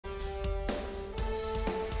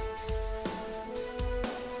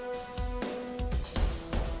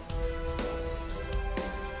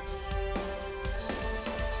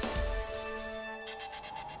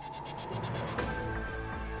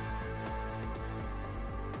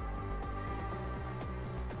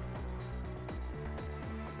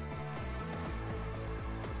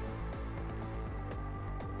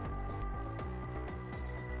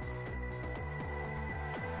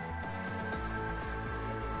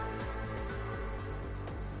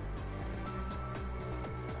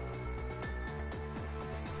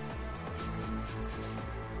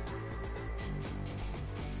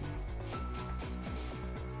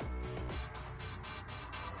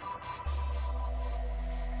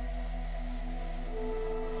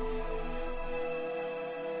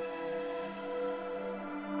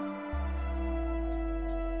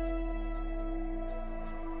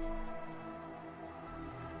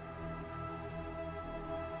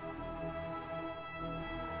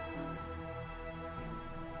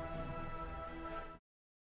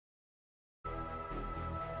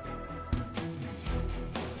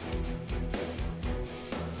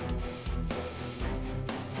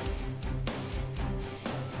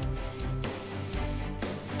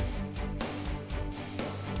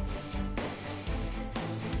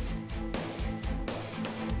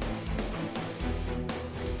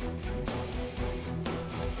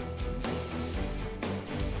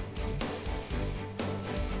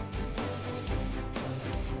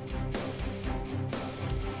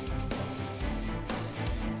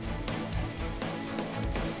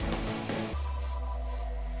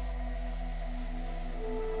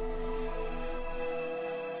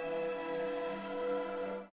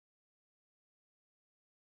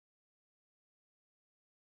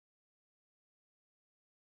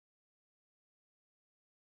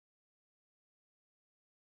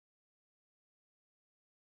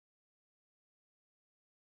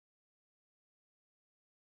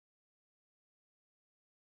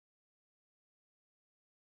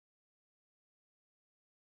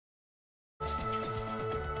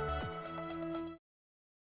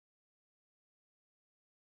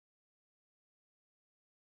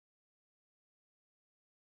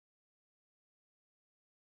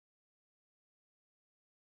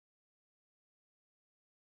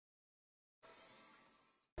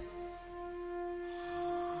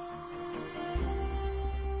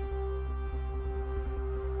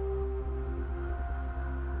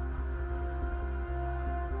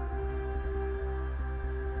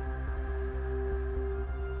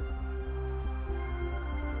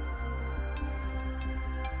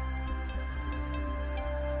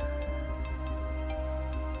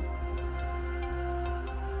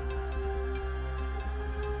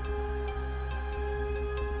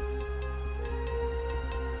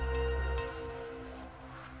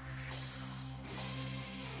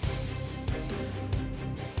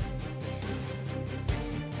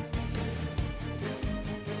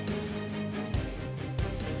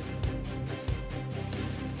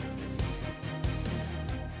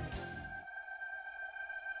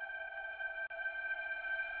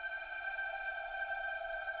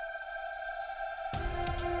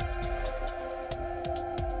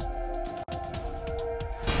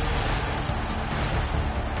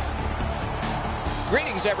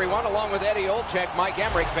Greetings, everyone. Along with Eddie Olczyk, Mike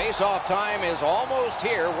Emrick. Face-off time is almost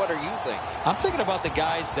here. What are you thinking? I'm thinking about the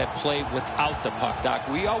guys that play without the puck, Doc.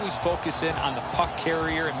 We always focus in on the puck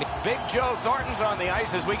carrier. Big Joe Thornton's on the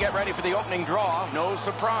ice as we get ready for the opening draw. No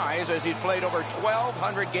surprise, as he's played over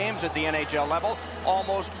 1,200 games at the NHL level,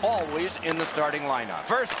 almost always in the starting lineup.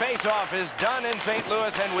 First face-off is done in St.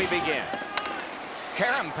 Louis, and we begin.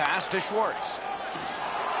 Karam pass to Schwartz.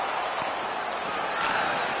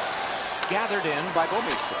 Gathered in by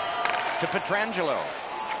Bouwmeester. To Pietrangelo.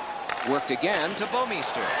 Worked again to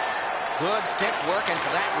Bouwmeester. Good stick work, and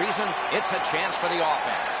for that reason, it's a chance for the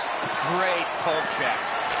offense. Great poke check.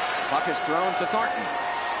 Puck is thrown to Thornton.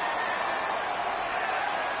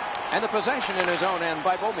 And the possession in his own end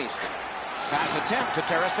by Bouwmeester. Pass attempt to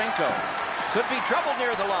Tarasenko. Could be trouble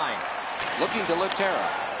near the line. Looking to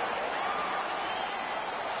Lehtera.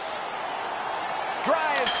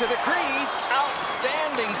 Drives to the crease.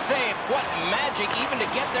 Outstanding save. What magic even to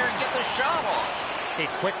get there and get the shot off. A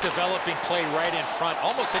quick developing play right in front.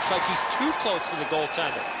 Almost looks like he's too close to the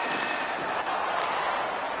goaltender.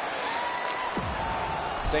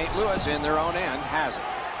 St. Louis in their own end has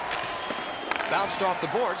it. Bounced off the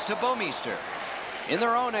boards to Bouwmeester. In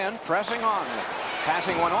their own end, pressing on.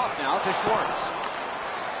 Passing one off now to Schwartz.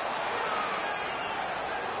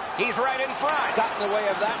 He's right in front. Got in the way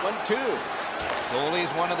of that one, too.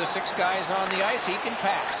 Goalie's one of the 6 guys on the ice. He can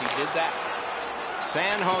pass. He did that.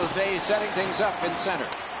 San Jose setting things up in center.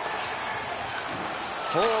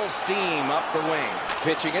 Full steam up the wing.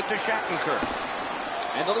 Pitching it to Shattenkirk.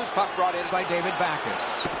 And the loose puck brought in by David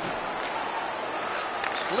Backes.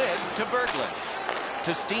 Slid to Berglund.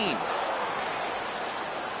 To Steen.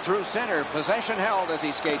 Through center. Possession held as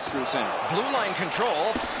he skates through center. Blue line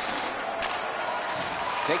control.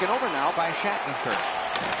 Taken over now by Shattenkirk.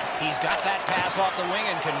 He's got that pass off the wing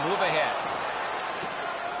and can move ahead.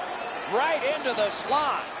 Right into the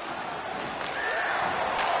slot.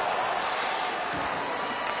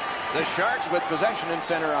 The Sharks with possession in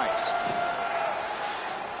center ice.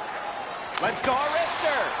 Let's go,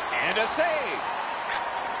 Arister. And a save.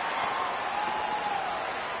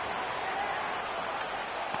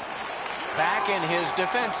 Back in his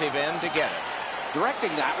defensive end to get it.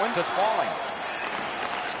 Directing that one to Spaulding.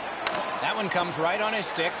 That one comes right on his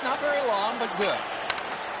stick. Not very long, but good.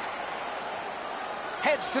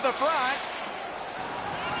 Heads to the front.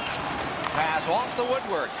 Pass off the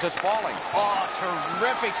woodwork to Spaulding. Oh,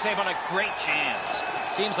 terrific save on a great chance.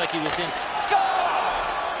 Seems like he was in. Score!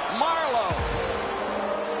 Marleau.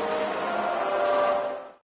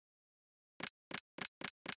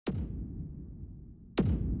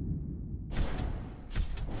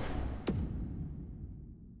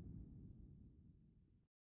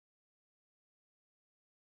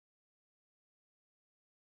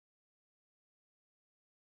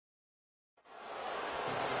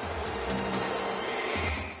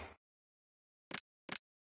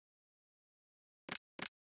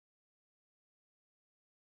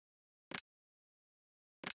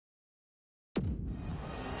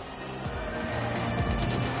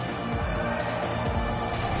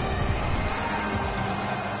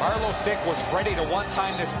 Marleau's stick was ready to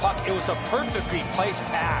one-time this puck. It was a perfectly placed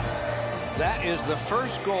pass. That is the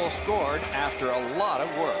first goal scored after a lot of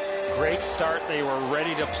work. Great start. They were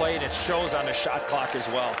ready to play, and it shows on the shot clock as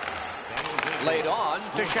well. Laid on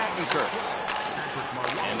to Shattenkirk.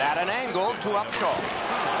 And at an angle to Upshaw.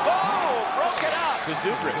 Oh, broke it up to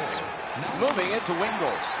Zubris. Moving it to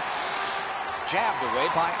Wingles. Jabbed away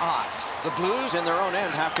by Ott. The Blues in their own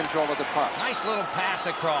end have control of the puck. Nice little pass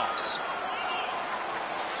across.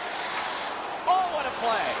 Oh, what a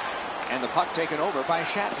play. And the puck taken over by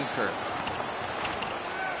Shattenkirk.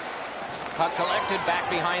 Puck collected back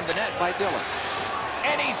behind the net by Dillon.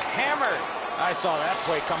 And he's hammered. I saw that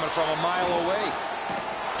play coming from a mile away.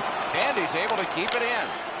 And he's able to keep it in.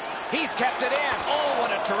 He's kept it in. Oh,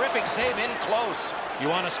 what a terrific save in close. You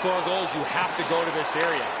want to score goals, you have to go to this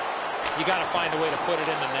area. You got to find a way to put it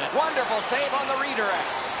in the net. Wonderful save on the redirect.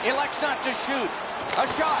 Elects not to shoot. A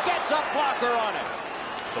shot. Gets a blocker on it.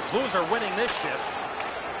 The Blues are winning this shift.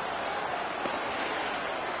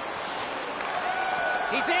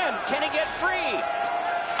 He's in. Can he get free?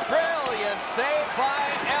 Brilliant save by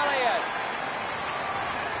Elliott.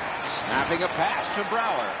 Snapping a pass to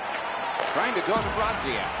Brouwer. Trying to go to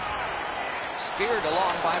Brodziak. Speared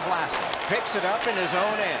along by Vlasic. Picks it up in his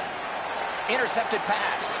own end. Intercepted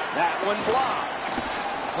pass. That one blocked.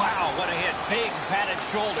 Wow, what a hit. Big padded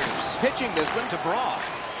shoulders. Pitching this one to Braun.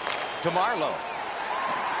 To Marleau.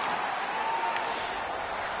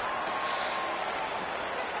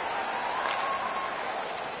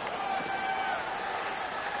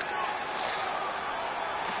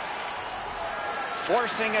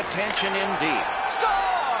 forcing attention in deep. Score!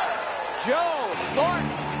 Joe Thornton.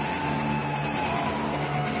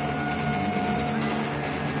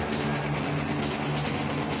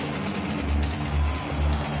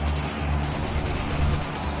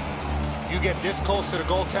 You get this close to the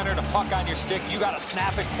goaltender, the puck on your stick, you got to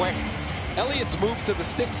snap it quick. Elliott's move to the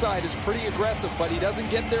stick side is pretty aggressive, but he doesn't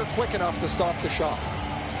get there quick enough to stop the shot.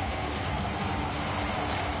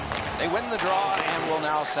 They win the draw and will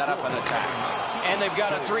now set up an attack. And they've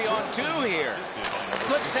got a 3-on-2 here.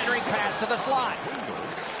 Good centering pass to the slot.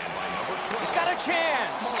 He's got a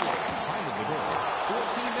chance.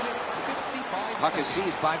 Puck is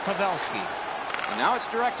seized by Pavelski. And now it's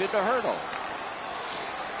directed to Hertl.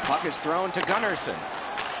 Puck is thrown to Gunnarsson.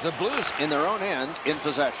 The Blues in their own end in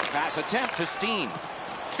possession. Pass attempt to Steen.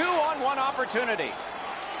 2-on-1 opportunity.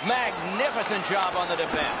 Magnificent job on the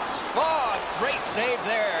defense. Oh, great save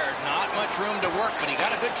there. Not much room to work, but he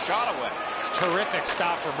got a good shot away. Terrific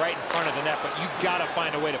stop from right in front of the net, but you got to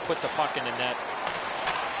find a way to put the puck in the net.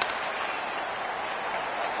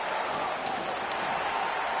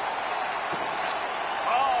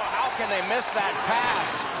 Oh, how can they miss that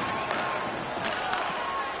pass?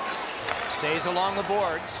 Stays along the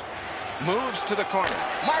boards. Moves to the corner.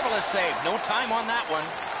 Marvelous save. No time on that one.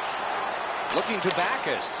 Looking to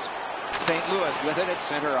Backus. St. Louis with it at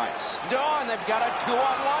center ice. Dawn, they've got a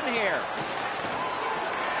 2-on-1 here.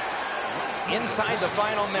 Inside the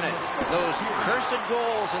final minute. Those cursed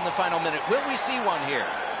goals in the final minute. Will we see one here?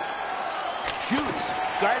 Shoots.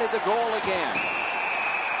 Guarded the goal again.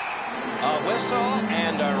 A whistle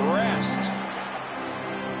and a rest.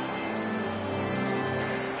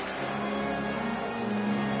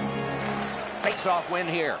 Face-off win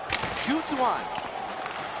here. Shoots one.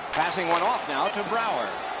 Passing one off now to Brouwer.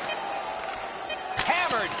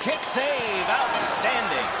 Hammered kick save.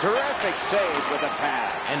 Outstanding. Terrific save with a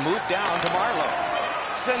pad. And moved down to Marleau.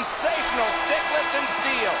 Sensational stick lift and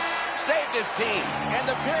steal. Saved his team. And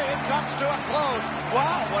the period comes to a close.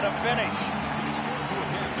 Wow, what a finish.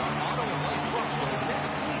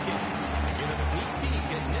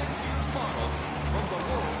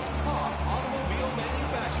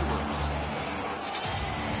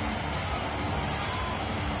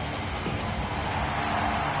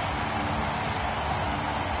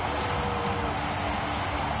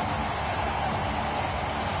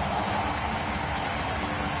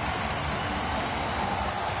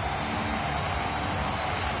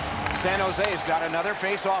 San Jose's got another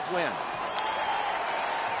face-off win.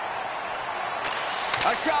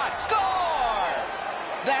 A shot. Score!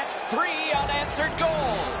 That's 3 unanswered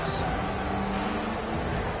goals.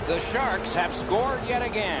 The Sharks have scored yet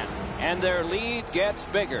again, and their lead gets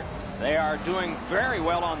bigger. They are doing very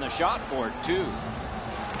well on the shot board, too.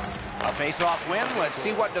 A face-off win. Let's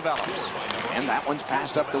see what develops. And that one's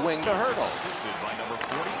passed up the wing to Hertl.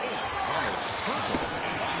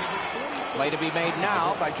 Play to be made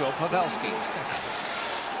now by Joe Pavelski.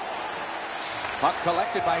 Puck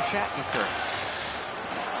collected by Shattenkirk.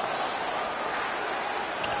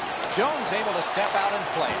 Jones able to step out and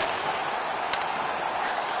play.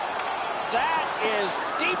 That is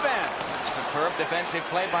defense. Superb defensive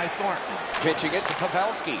play by Thornton. Pitching it to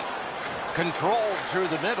Pavelski. Controlled through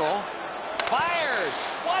the middle. Fires.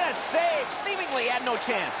 What a save. Seemingly had no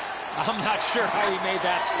chance. I'm not sure how he made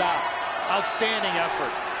that stop. Outstanding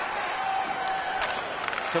effort.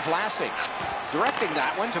 To Vlasic. Directing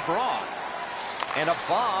that one to Braun. And a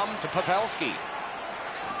bomb to Pavelski.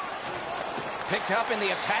 Picked up in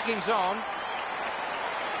the attacking zone.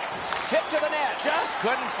 Tip to the net. Just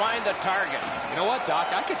couldn't find the target. You know what, Doc?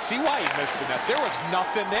 I could see why he missed the net. There was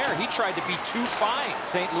nothing there. He tried to be too fine.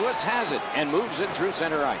 St. Louis has it and moves it through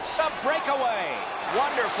center ice. A breakaway.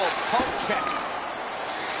 Wonderful poke check.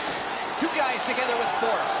 Two guys together with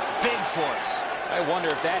force. Big force. I wonder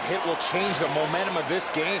if that hit will change the momentum of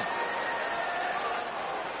this game.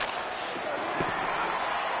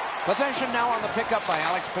 Possession now on the pickup by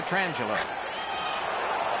Alex Pietrangelo.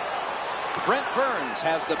 Brent Burns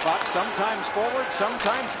has the puck, sometimes forward,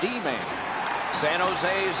 sometimes D-man. San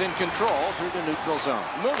Jose is in control through the neutral zone.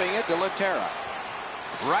 Moving it to Laterra.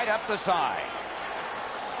 Right up the side.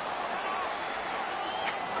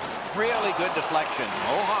 Really good deflection.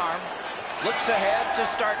 No harm. Looks ahead to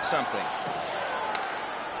start something.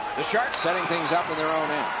 The Sharks setting things up in their own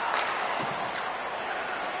end.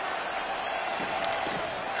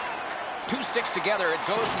 Two sticks together, it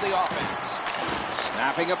goes to the offense.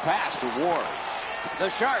 Snapping a pass to Ward. The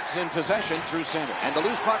Sharks in possession through center. And the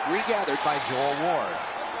loose puck regathered by Joel Ward.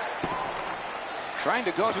 Trying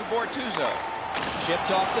to go to Bortuzzo.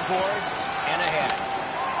 Chipped off the boards and ahead.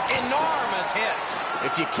 Enormous hit.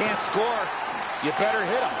 If you can't score, You better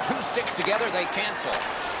hit them. Two sticks together, they cancel.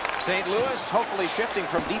 St. Louis hopefully shifting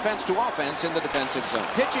from defense to offense in the defensive zone.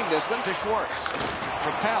 Pitching this one to Schwartz.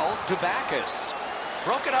 Propelled to Backus.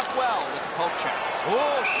 Broke it up well with the poke check.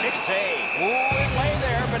 Oh, stick save. Oh, it lay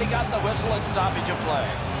there, but he got the whistle and stoppage of play.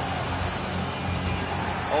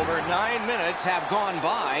 Over 9 minutes have gone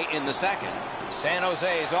by in the second. San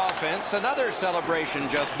Jose's offense, another celebration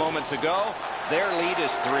just moments ago. Their lead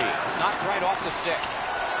is 3. Knocked right off the stick.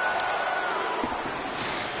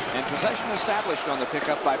 And possession established on the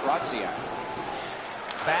pickup by Brodziak.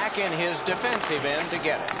 Back in his defensive end to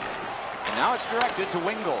get it. And now it's directed to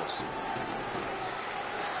Wingles.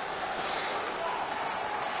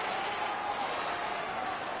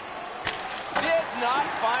 Did not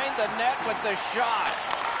find the net with the shot.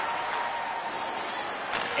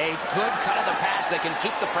 A good cut of the pass. They can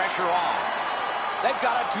keep the pressure on. They've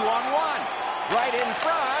got a 2-on-1. Right in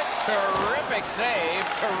front. Terrific save.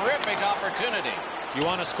 Terrific opportunity. You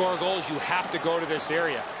want to score goals, you have to go to this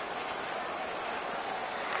area.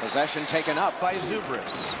 Possession taken up by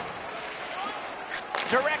Zubris.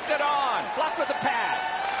 Directed on. Blocked with the pad.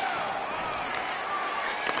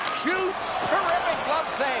 Shoots. Terrific glove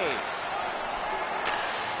save.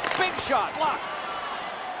 Big shot. Blocked.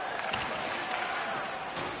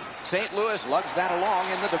 St. Louis lugs that along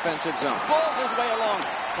in the defensive zone. Pulls his way along.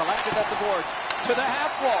 Collected at the boards. To the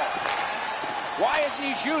half wall. Why isn't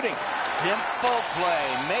he shooting? Simple play.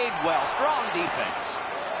 Made well. Strong defense.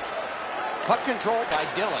 Puck controlled by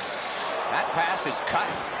Dillon. That pass is cut.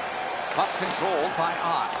 Puck controlled by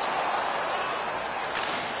Ott.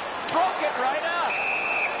 Broke it right up.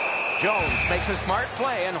 Jones makes a smart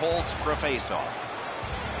play and holds for a faceoff.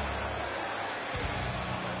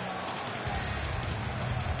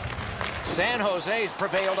 San Jose's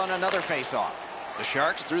prevailed on another faceoff. The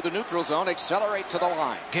Sharks through the neutral zone accelerate to the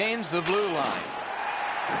line. Gains the blue line.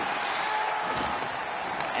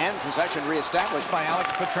 And possession reestablished by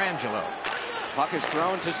Alex Pietrangelo. Puck is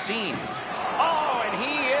thrown to Steen. Oh, and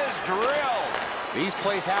he is drilled. These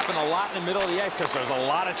plays happen a lot in the middle of the ice because there's a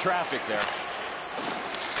lot of traffic there.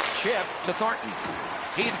 Chip to Thornton.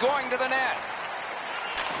 He's going to the net.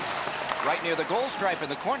 Right near the goal stripe in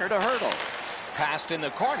the corner to Hertl. Passed in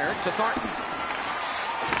the corner to Thornton.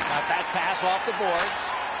 Got that pass off the boards.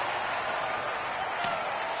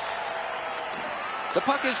 The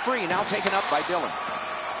puck is free, now taken up by Dillon.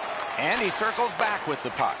 And he circles back with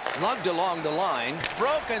the puck. Lugged along the line.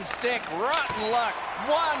 Broken stick, rotten luck.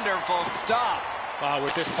 Wonderful stop. Wow,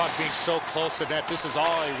 with this puck being so close to net, this is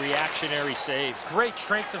all a reactionary save. Great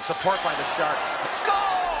strength and support by the Sharks. Score!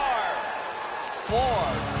 4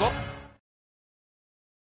 goals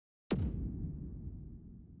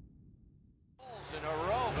in a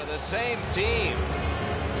row for the same team.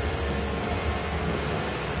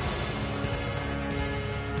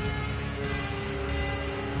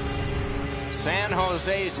 San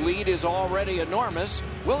Jose's lead is already enormous.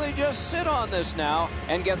 Will they just sit on this now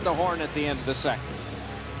and get the horn at the end of the second?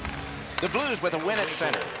 The Blues with a win at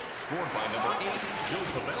center.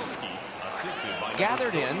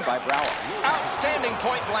 Gathered in by Brouwer. Outstanding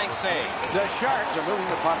point-blank save. The Sharks are moving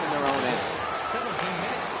the puck in their own end.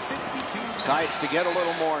 Decides to get a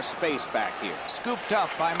little more space back here. Scooped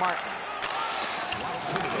up by Martin.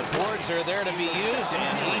 The boards are there to be used,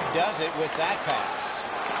 and he does it with that pass.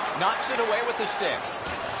 Knocks it away with the stick.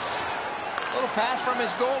 Little pass from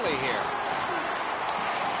his goalie here.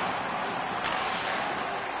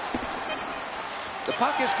 The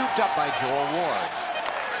puck is scooped up by Joel Ward.